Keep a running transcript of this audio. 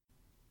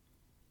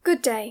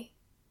Good day,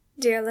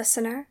 dear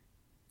listener,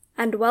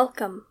 and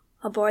welcome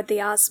aboard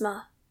the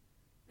Ozma.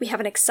 We have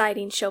an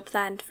exciting show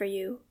planned for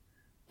you,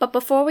 but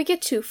before we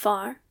get too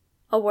far,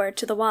 a word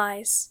to the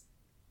wise.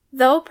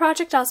 Though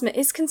Project Ozma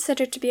is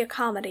considered to be a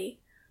comedy,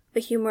 the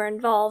humor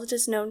involved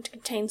is known to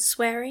contain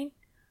swearing,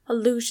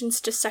 allusions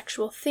to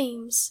sexual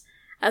themes,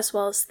 as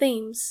well as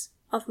themes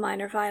of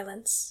minor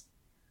violence.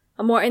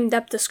 A more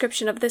in-depth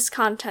description of this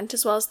content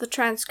as well as the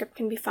transcript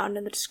can be found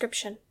in the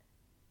description.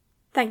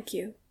 Thank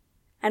you,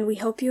 and we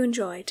hope you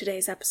enjoy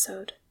today's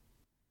episode.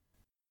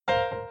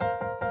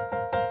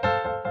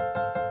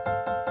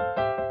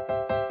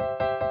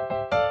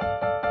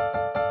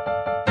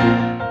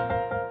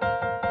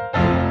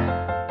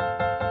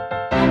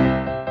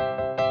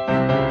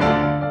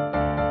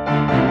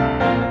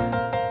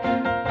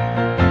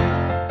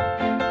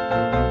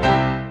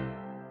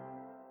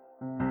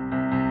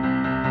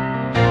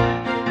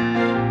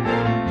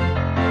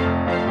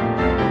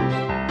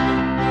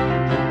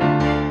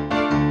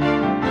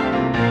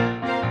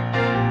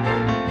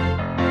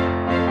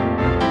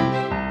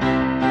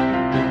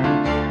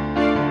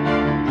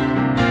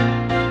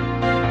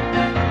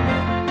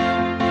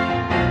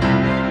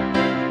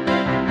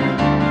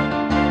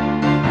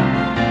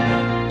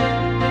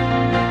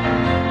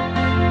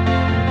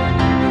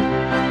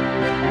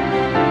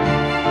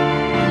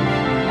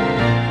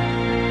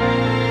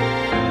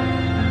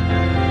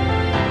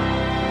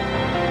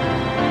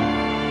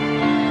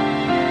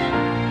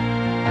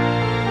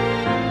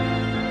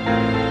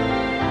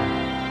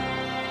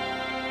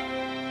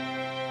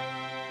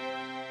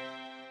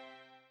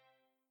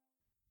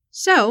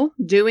 So,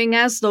 doing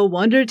as the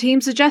Wonder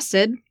Team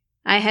suggested,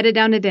 I headed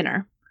down to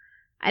dinner.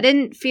 I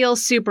didn't feel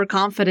super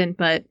confident,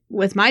 but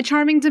with my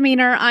charming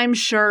demeanor, I'm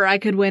sure I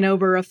could win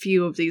over a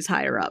few of these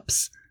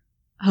higher-ups.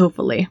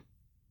 Hopefully.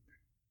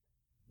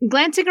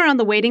 Glancing around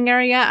the waiting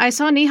area, I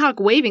saw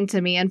Nihawk waving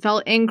to me and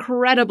felt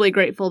incredibly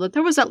grateful that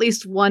there was at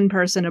least one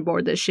person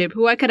aboard this ship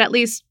who I could at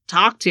least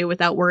talk to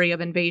without worry of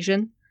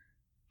invasion.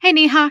 Hey,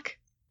 Nihawk.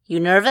 You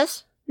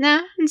nervous?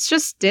 Nah, it's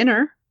just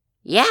dinner.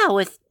 Yeah,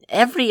 with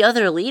every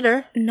other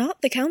leader.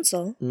 Not the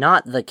council.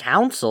 Not the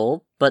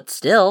council, but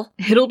still.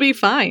 It'll be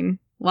fine.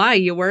 Why,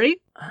 you worried?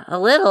 A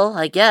little,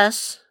 I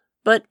guess.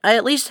 But I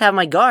at least have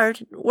my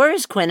guard. Where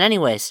is Quinn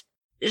anyways?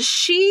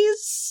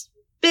 She's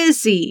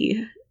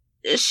busy.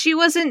 She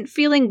wasn't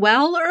feeling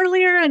well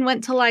earlier and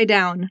went to lie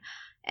down.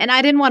 And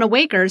I didn't want to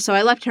wake her, so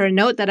I left her a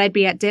note that I'd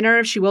be at dinner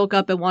if she woke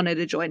up and wanted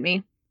to join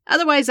me.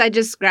 Otherwise, I'd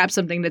just grab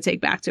something to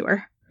take back to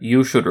her.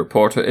 You should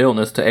report her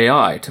illness to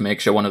AI to make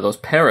sure one of those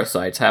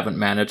parasites haven't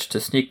managed to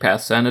sneak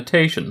past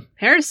sanitation.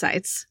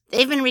 Parasites?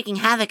 They've been wreaking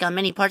havoc on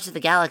many parts of the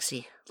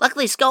galaxy.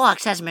 Luckily,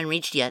 Skoax hasn't been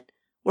reached yet.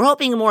 We're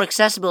hoping a more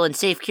accessible and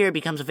safe cure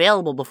becomes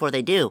available before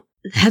they do.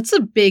 That's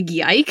a big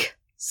yike.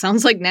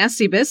 Sounds like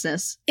nasty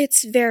business.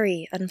 It's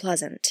very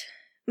unpleasant.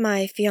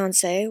 My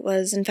fiancé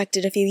was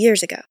infected a few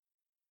years ago.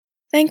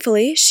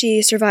 Thankfully,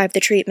 she survived the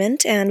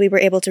treatment, and we were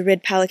able to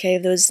rid Palique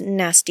of those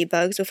nasty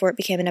bugs before it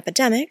became an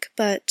epidemic,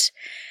 but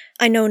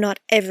I know not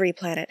every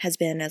planet has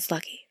been as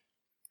lucky.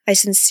 I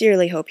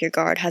sincerely hope your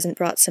guard hasn't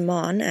brought some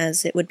on,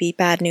 as it would be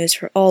bad news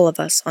for all of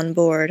us on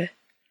board.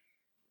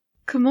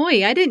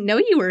 Kamui, I didn't know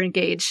you were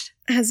engaged.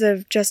 As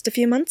of just a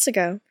few months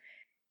ago.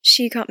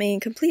 She caught me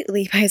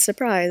completely by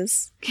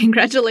surprise.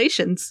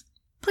 Congratulations.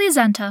 Please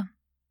enter.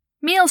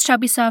 Meals shall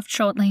be served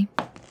shortly.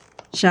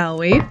 Shall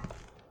we?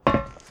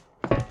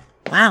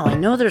 Wow, I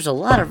know there's a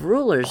lot of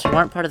rulers who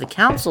aren't part of the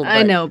council, but...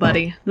 I know,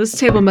 buddy. This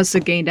table must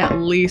have gained at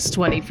least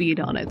 20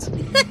 feet on it.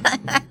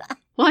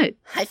 What?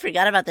 I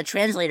forgot about the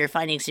translator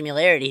finding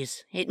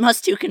similarities. It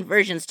must do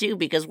conversions too,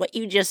 because what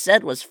you just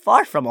said was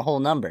far from a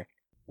whole number.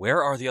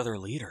 Where are the other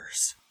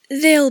leaders?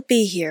 They'll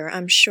be here,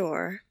 I'm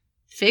sure.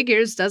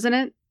 Figures, doesn't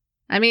it?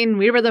 I mean,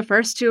 we were the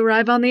first to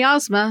arrive on the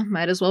Ozma.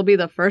 Might as well be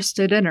the first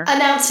to dinner.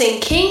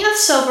 Announcing King of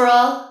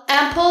Silverall,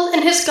 Ample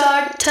and his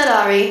guard,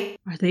 Tadari.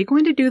 Are they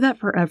going to do that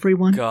for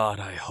everyone?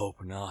 God, I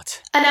hope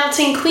not.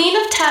 Announcing Queen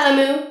of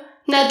Talamu,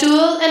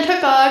 Nadul and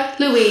her guard,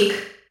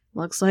 Luig.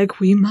 Looks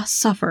like we must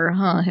suffer,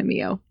 huh,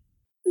 Himio?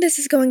 This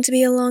is going to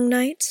be a long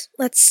night.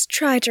 Let's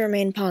try to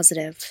remain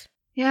positive.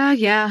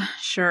 Yeah,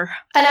 sure.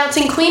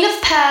 Announcing Queen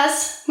of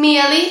Paz,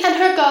 Mieli and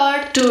her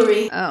guard,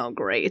 Duri. Oh,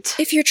 great.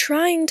 If you're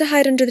trying to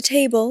hide under the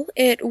table,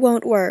 it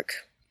won't work.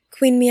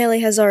 Queen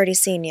Mieli has already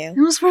seen you. It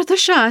was worth a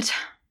shot.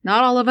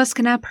 Not all of us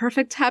can have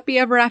perfect happy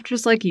ever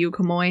afters like you,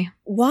 Kamui.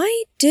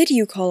 Why did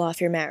you call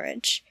off your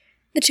marriage?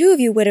 The two of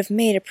you would have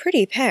made a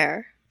pretty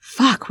pair.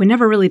 Fuck, we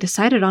never really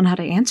decided on how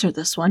to answer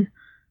this one.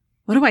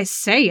 What do I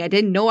say? I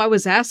didn't know I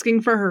was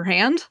asking for her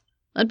hand?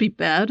 That'd be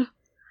bad.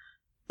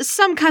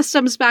 Some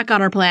customs back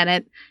on our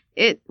planet.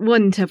 It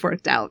wouldn't have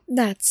worked out.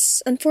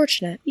 That's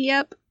unfortunate.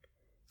 Yep.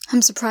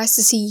 I'm surprised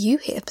to see you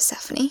here,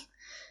 Persephone,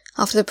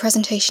 after the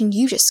presentation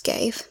you just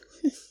gave.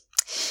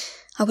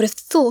 I would have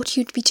thought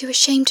you'd be too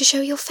ashamed to show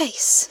your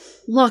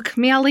face. Look,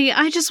 Mieli,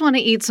 I just want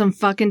to eat some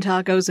fucking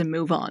tacos and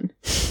move on.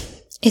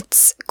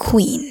 It's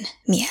Queen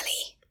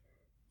Mieli.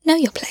 Know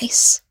your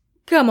place.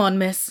 Come on,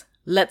 miss.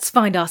 Let's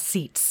find our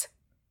seats.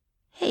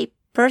 Hey,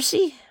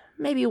 Percy,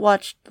 Maybe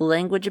watch the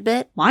language a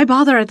bit. Why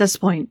bother at this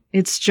point?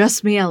 It's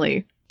just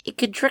Miele. It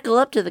could trickle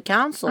up to the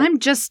council. I'm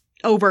just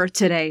over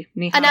today,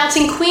 Nihak.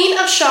 Announcing Queen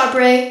of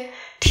Charbray,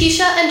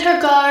 Tisha and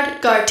her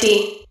guard,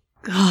 Garty.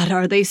 God,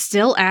 are they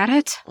still at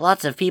it?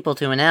 Lots of people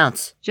to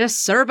announce.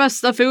 Just serve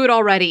us the food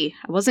already.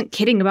 I wasn't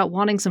kidding about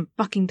wanting some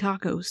fucking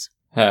tacos.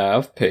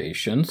 Have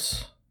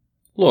patience.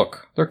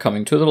 Look, they're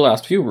coming to the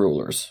last few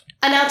rulers.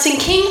 Announcing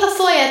King of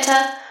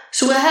Foyeta,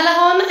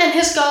 Suahelahon and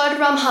his guard,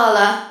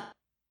 Ramhala.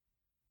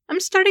 I'm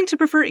starting to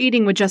prefer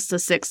eating with just the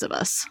 6 of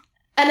us.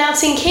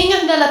 Announcing King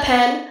of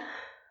Nelapan,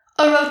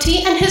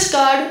 Oroti and his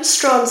guard,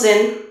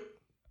 Stronzin.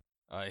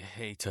 I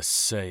hate to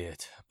say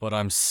it, but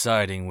I'm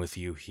siding with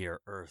you here,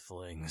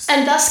 Earthlings.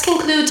 And thus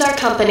concludes our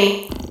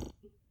company.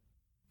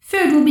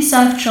 Food will be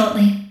served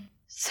shortly.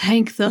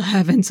 Thank the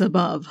heavens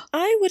above.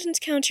 I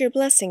wouldn't count your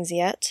blessings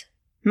yet.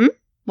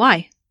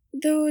 Why?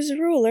 Those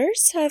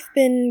rulers have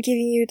been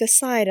giving you the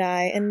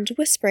side-eye and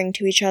whispering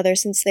to each other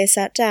since they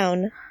sat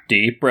down.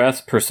 Deep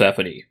breaths,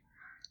 Persephone.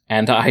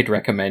 And I'd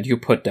recommend you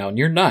put down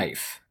your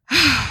knife.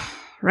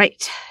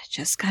 Right.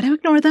 Just gotta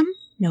ignore them.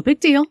 No big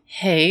deal.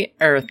 Hey,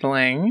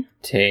 Earthling.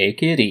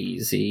 Take it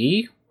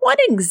easy. What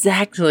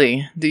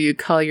exactly do you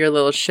call your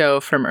little show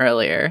from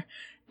earlier?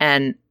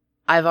 And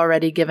I've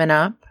already given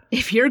up?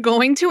 If you're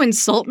going to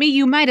insult me,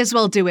 you might as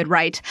well do it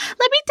right.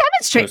 Let me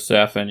demonstrate.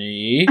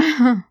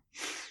 Persephone.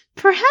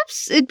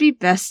 Perhaps it'd be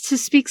best to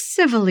speak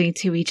civilly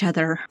to each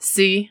other.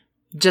 See?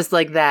 Just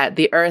like that,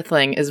 the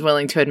Earthling is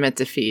willing to admit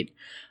defeat.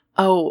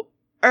 Oh,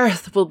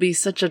 Earth will be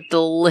such a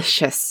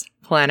delicious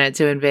planet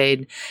to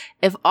invade.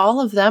 If all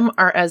of them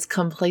are as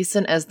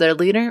complacent as their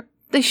leader,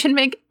 they should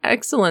make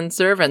excellent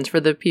servants for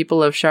the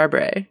people of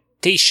Charbray.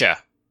 Tisha,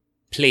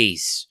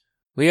 please.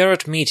 We are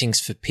at meetings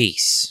for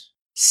peace.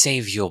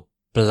 Save your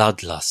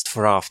bloodlust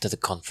for after the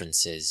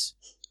conferences.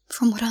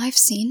 From what I've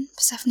seen,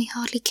 Persephone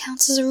hardly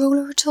counts as a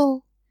ruler at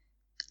all.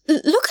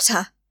 Look at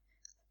her!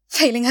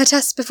 Failing her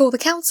test before the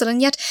council,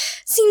 and yet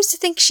seems to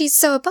think she's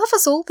so above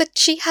us all that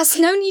she has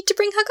no need to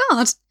bring her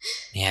guard.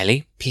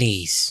 Miele,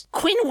 please.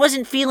 Quinn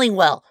wasn't feeling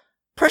well.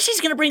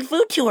 Percy's gonna bring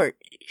food to her.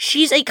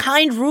 She's a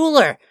kind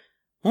ruler.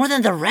 More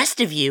than the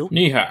rest of you.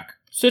 Nihak,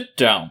 sit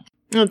down.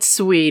 It's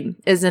sweet,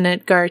 isn't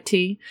it,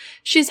 Garty?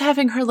 She's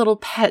having her little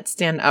pet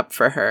stand up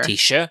for her.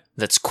 Tisha,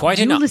 that's quite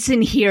You enough.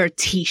 listen here,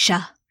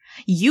 Tisha.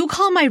 You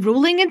call my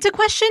ruling into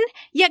question,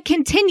 yet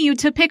continue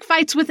to pick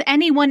fights with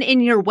anyone in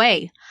your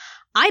way.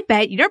 I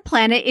bet your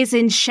planet is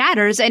in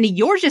shatters and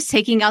you're just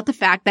taking out the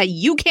fact that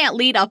you can't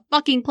lead a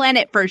fucking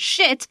planet for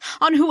shit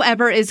on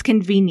whoever is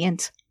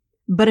convenient.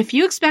 But if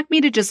you expect me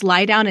to just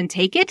lie down and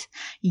take it,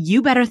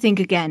 you better think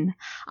again.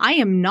 I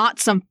am not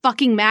some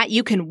fucking mat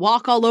you can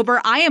walk all over.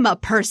 I am a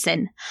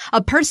person.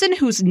 A person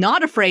who's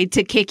not afraid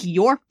to kick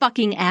your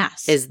fucking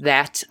ass. Is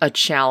that a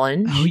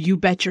challenge? Oh, you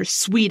bet your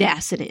sweet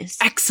ass it is.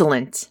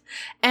 Excellent.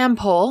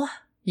 Ampole,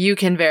 you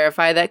can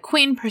verify that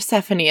Queen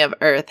Persephone of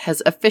Earth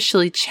has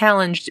officially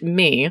challenged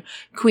me,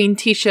 Queen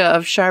Tisha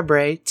of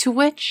Charbray, to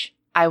which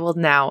I will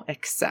now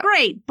accept.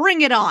 Great,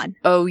 bring it on.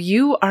 Oh,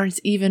 you aren't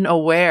even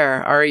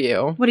aware, are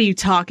you? What are you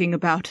talking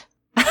about?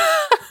 Of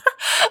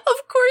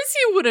course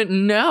you wouldn't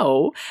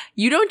know.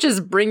 You don't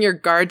just bring your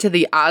guard to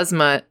the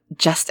Ozma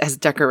just as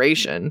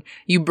decoration.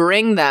 You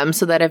bring them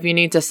so that if you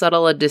need to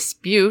settle a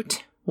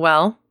dispute,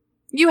 well,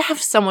 you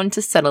have someone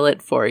to settle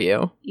it for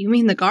you. You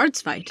mean the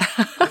guards fight?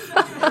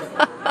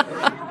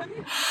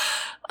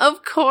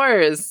 Of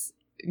course.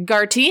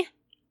 Garty,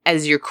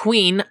 as your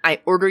queen, I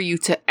order you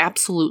to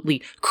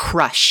absolutely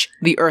crush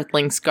the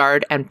Earthling's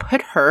guard and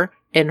put her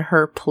in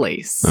her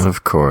place.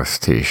 Of course,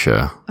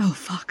 Tisha. Oh,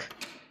 fuck.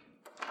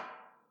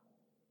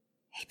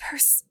 Hey,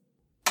 Perse.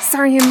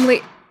 Sorry I'm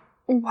late.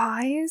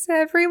 Why is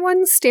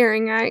everyone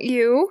staring at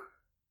you?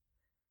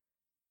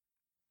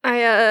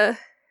 I...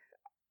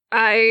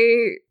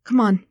 Come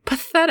on.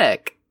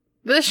 Pathetic.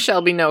 This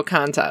shall be no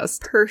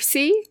contest.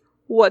 Percy,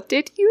 what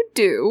did you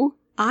do?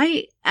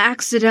 I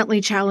accidentally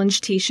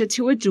challenged Tisha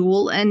to a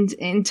duel and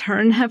in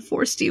turn have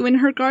forced you and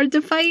her guard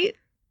to fight.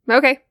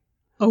 Okay.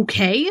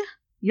 Okay?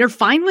 You're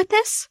fine with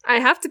this? I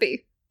have to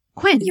be.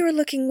 Quinn. You're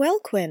looking well,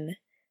 Quinn.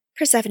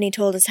 Persephone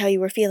told us how you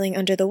were feeling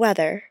under the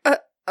weather.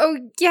 Oh,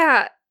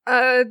 yeah.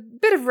 A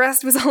bit of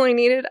rest was all I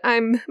needed.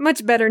 I'm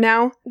much better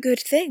now. Good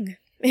thing.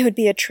 It would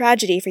be a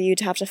tragedy for you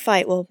to have to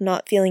fight while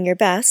not feeling your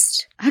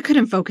best. I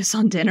couldn't focus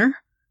on dinner.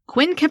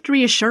 Quinn kept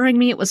reassuring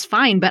me it was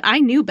fine, but I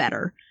knew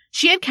better.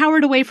 She had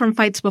cowered away from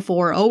fights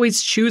before,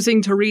 always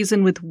choosing to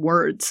reason with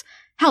words.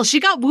 Hell, she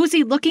got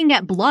woozy looking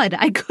at blood.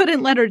 I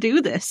couldn't let her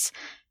do this.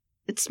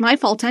 It's my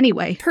fault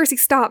anyway. Percy,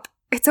 stop.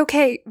 It's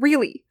okay,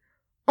 really.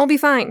 I'll be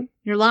fine.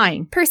 You're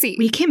lying. Percy.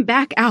 We can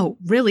back out.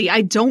 Really,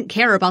 I don't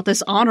care about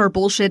this honor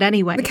bullshit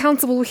anyway. The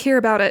council will hear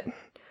about it.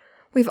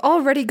 We've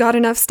already got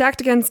enough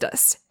stacked against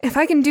us. If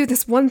I can do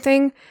this one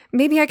thing,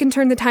 maybe I can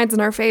turn the tides in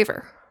our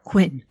favor.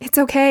 Quinn. It's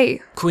okay.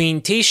 Queen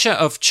Tisha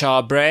of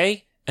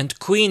Charbray and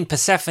Queen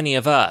Persephone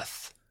of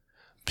Earth,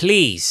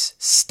 please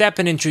step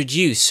and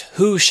introduce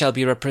who shall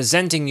be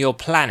representing your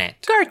planet.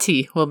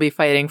 Garty will be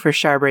fighting for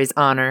Charbray's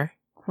honor.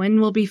 Quinn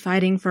will be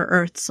fighting for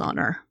Earth's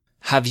honor.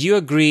 have you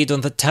agreed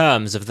on the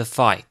terms of the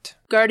fight?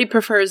 Guardy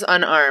prefers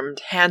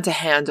unarmed,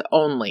 hand-to-hand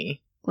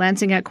only.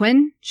 Glancing at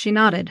Quinn, she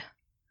nodded.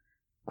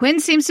 Quinn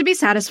seems to be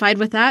satisfied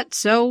with that,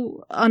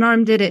 so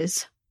unarmed it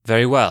is.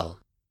 Very well.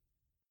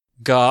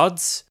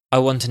 Guards, I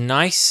want a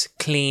nice,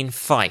 clean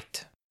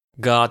fight.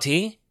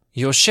 Garty,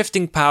 your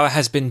shifting power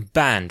has been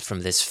banned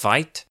from this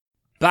fight.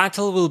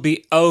 Battle will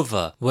be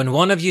over when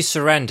one of you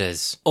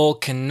surrenders or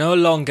can no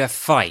longer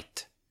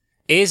fight.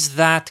 Is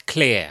that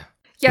clear?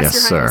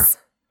 Yes, Your Highness. Sir.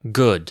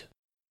 Good.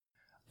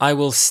 I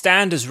will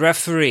stand as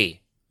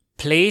referee.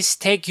 Please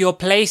take your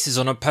places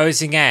on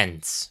opposing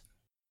ends.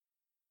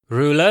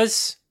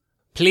 Rulers,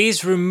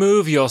 please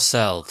remove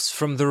yourselves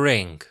from the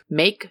ring.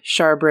 Make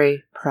Charbray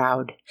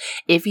proud.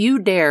 If you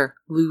dare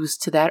lose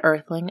to that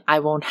Earthling, I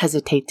won't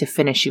hesitate to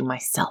finish you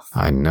myself.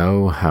 I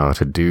know how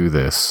to do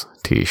this,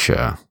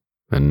 Tisha.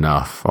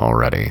 Enough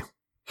already.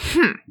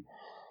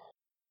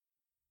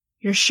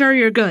 You're sure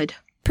you're good?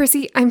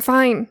 Percy, I'm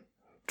fine.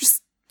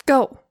 Just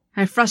go.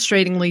 I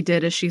frustratingly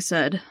did as she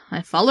said.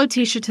 I followed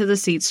Tisha to the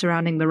seats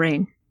surrounding the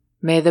ring.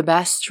 May the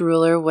best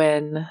ruler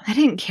win. I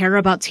didn't care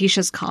about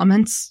Tisha's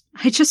comments.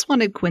 I just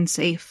wanted Quinn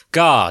safe.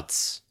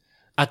 Guards,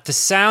 at the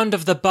sound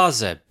of the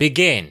buzzer,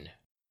 begin.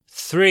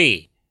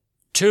 3,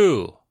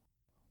 2,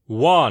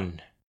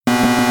 1.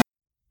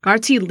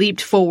 Garty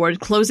leaped forward,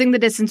 closing the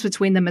distance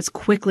between them as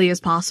quickly as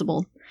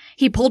possible.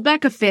 He pulled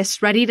back a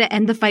fist, ready to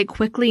end the fight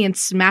quickly and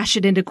smash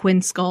it into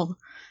Quinn's skull.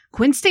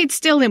 Quinn stayed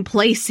still in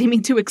place,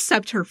 seeming to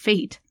accept her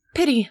fate.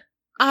 Pity.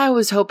 I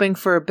was hoping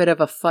for a bit of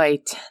a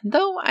fight,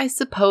 though I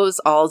suppose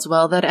all's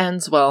well that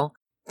ends well.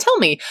 Tell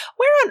me,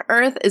 where on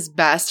earth is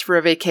best for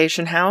a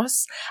vacation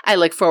house? I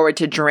look forward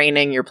to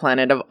draining your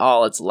planet of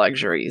all its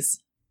luxuries.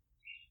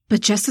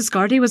 But just as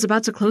Gardy was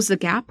about to close the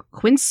gap,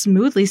 Quinn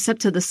smoothly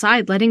stepped to the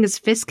side, letting his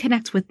fist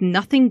connect with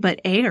nothing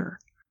but air.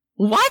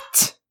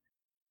 What?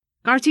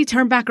 Garty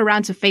turned back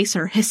around to face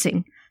her,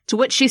 hissing, to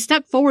which she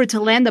stepped forward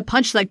to land the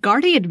punch that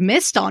Gardy had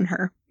missed on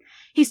her.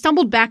 He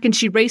stumbled back and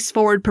she raced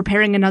forward,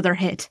 preparing another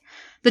hit.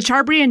 The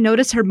Charbrian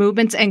noticed her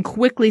movements and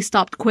quickly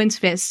stopped Quinn's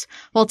fist,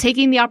 while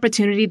taking the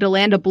opportunity to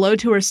land a blow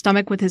to her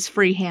stomach with his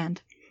free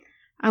hand.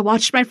 I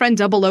watched my friend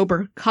double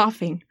over,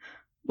 coughing.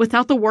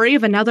 Without the worry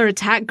of another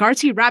attack,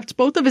 Garty wrapped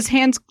both of his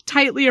hands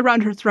tightly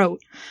around her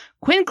throat.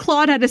 Quinn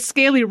clawed at his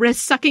scaly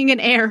wrist, sucking in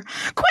air.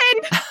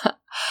 Quinn!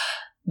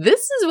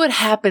 This is what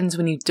happens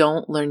when you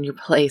don't learn your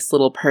place,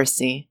 little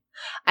Percy.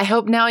 I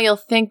hope now you'll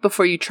think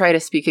before you try to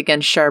speak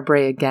against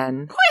Charbray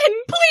again. Quinn,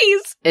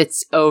 please!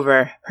 It's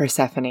over,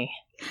 Persephone.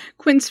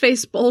 Quinn's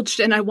face bulged,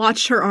 and I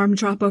watched her arm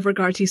drop over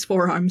Garty's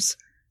forearms.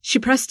 She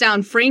pressed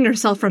down, freeing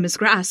herself from his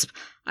grasp.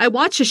 I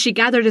watched as she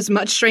gathered as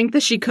much strength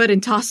as she could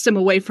and tossed him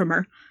away from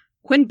her.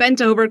 Quinn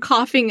bent over,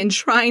 coughing and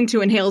trying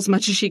to inhale as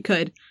much as she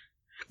could.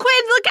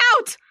 Quinn, look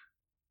out!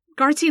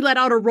 Garty let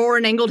out a roar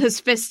and angled his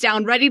fist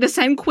down, ready to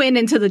send Quinn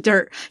into the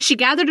dirt. She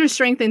gathered her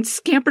strength and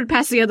scampered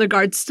past the other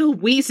guards, still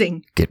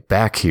wheezing. Get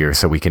back here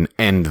so we can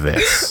end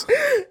this.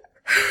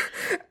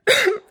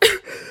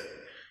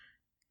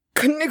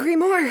 Couldn't agree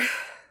more.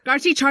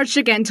 Garty charged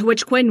again, to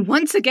which Quinn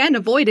once again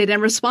avoided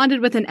and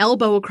responded with an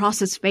elbow across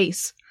his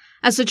face.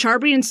 As the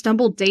Charbrian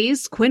stumbled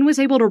dazed, Quinn was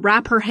able to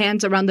wrap her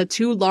hands around the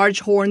two large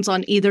horns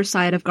on either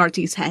side of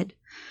Garty's head.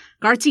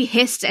 Garty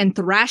hissed and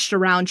thrashed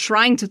around,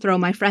 trying to throw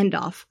my friend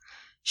off.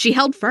 She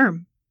held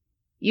firm.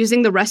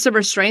 Using the rest of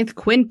her strength,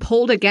 Quinn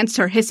pulled against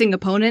her hissing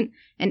opponent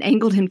and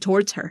angled him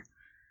towards her.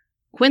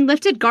 Quinn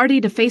lifted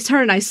Garty to face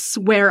her, and I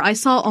swear I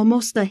saw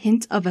almost the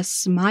hint of a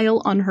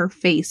smile on her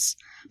face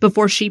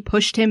before she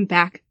pushed him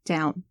back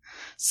down,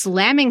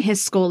 slamming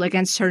his skull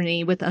against her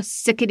knee with a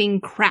sickening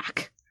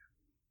crack.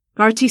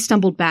 Garty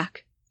stumbled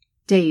back,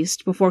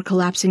 dazed, before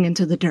collapsing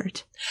into the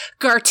dirt.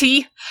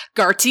 Garty,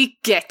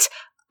 get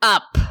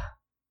up!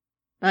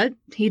 But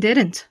he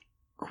didn't.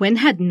 Quinn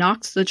had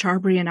knocked the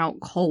Charbrian out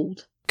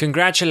cold.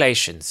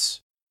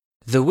 Congratulations.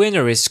 The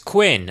winner is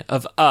Quinn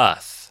of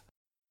Earth.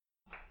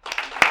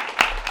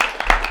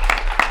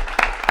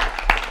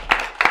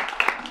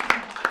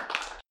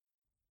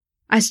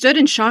 I stood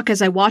in shock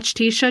as I watched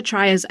Tisha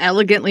try as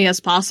elegantly as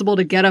possible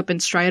to get up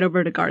and stride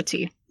over to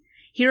Garty.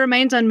 He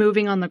remained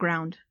unmoving on the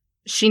ground.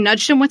 She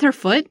nudged him with her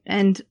foot,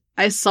 and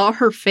I saw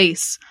her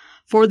face,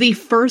 for the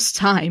first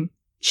time,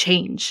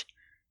 change.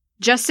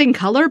 Just in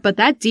color, but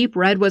that deep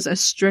red was a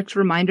strict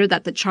reminder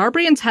that the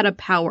Charbrians had a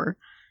power,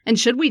 and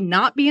should we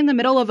not be in the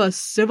middle of a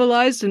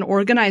civilized and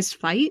organized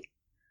fight?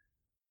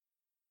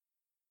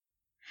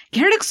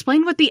 Care to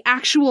explain what the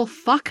actual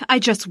fuck I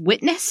just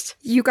witnessed?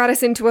 You got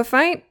us into a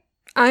fight.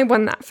 I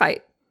won that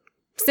fight.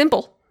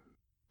 Simple.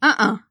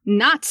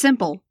 Not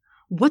simple.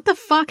 What the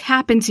fuck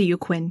happened to you,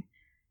 Quinn?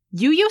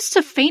 You used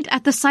to faint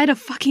at the sight of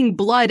fucking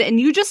blood, and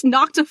you just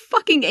knocked a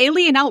fucking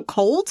alien out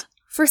cold?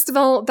 First of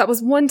all, that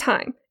was one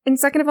time. And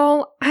second of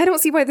all, I don't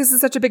see why this is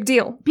such a big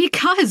deal.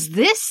 Because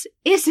this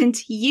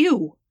isn't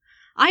you.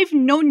 I've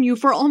known you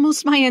for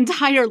almost my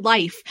entire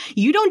life.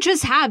 You don't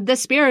just have the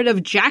spirit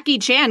of Jackie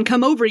Chan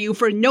come over you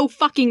for no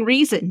fucking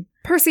reason.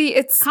 Percy,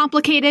 it's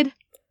complicated.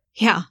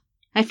 Yeah,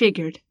 I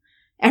figured.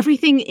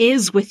 Everything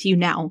is with you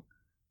now.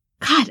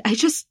 God,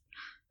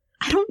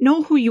 I don't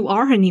know who you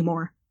are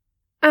anymore.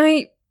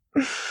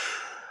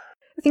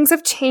 Things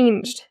have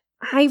changed.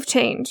 I've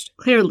changed.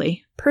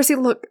 Clearly. Percy,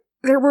 look,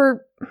 there were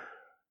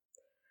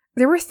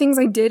things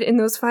I did in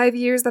those 5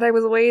 years that I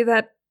was away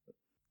that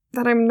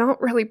I'm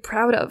not really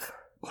proud of.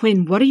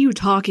 Quinn, what are you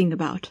talking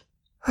about?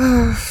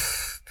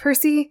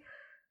 Percy,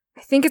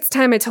 I think it's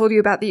time I told you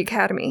about the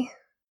Academy.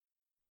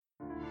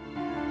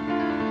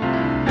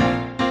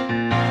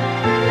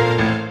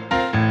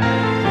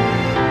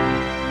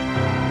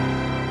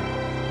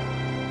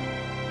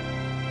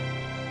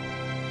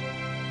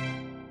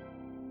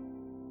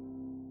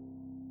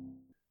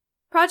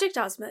 Project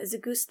Ozma is a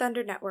Goose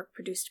Thunder Network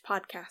produced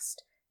podcast.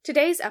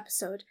 Today's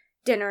episode,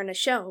 Dinner and a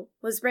Show,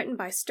 was written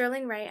by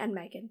Sterling Ray and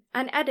Megan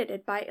and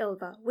edited by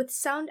Ilva, with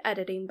sound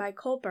editing by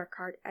Cole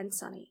Burkhardt and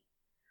Sunny.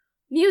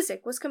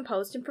 Music was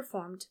composed and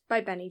performed by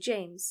Benny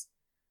James.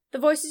 The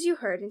voices you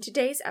heard in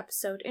today's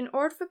episode in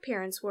order of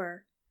appearance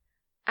were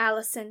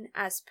Allison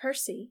as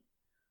Percy,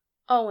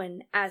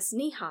 Owen as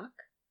Nihak,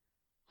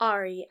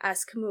 Ari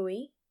as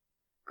Kamui,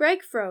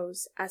 Greg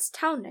Froese as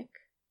Taunik,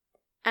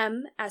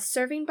 M as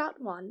ServingBot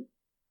 1,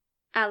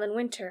 Alan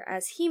Winter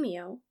as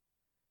Hemio,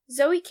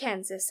 Zoe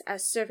Kansas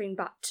as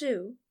ServingBot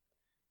 2,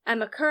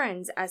 Emma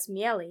Currens as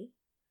Miele,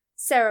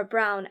 Sarah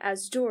Brown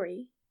as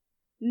Dory,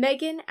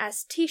 Megan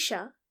as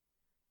Tisha,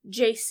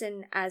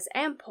 Jason as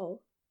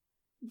Ampul,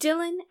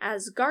 Dylan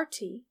as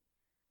Garty,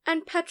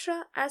 and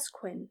Petra as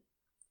Quinn.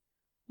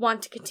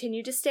 Want to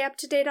continue to stay up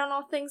to date on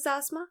all things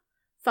Ozma?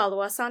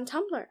 Follow us on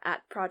Tumblr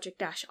at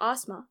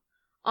Project-Ozma,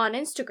 on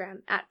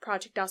Instagram at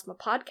Project Ozma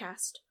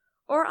Podcast,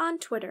 or on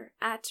Twitter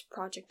at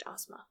Project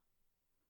Ozma.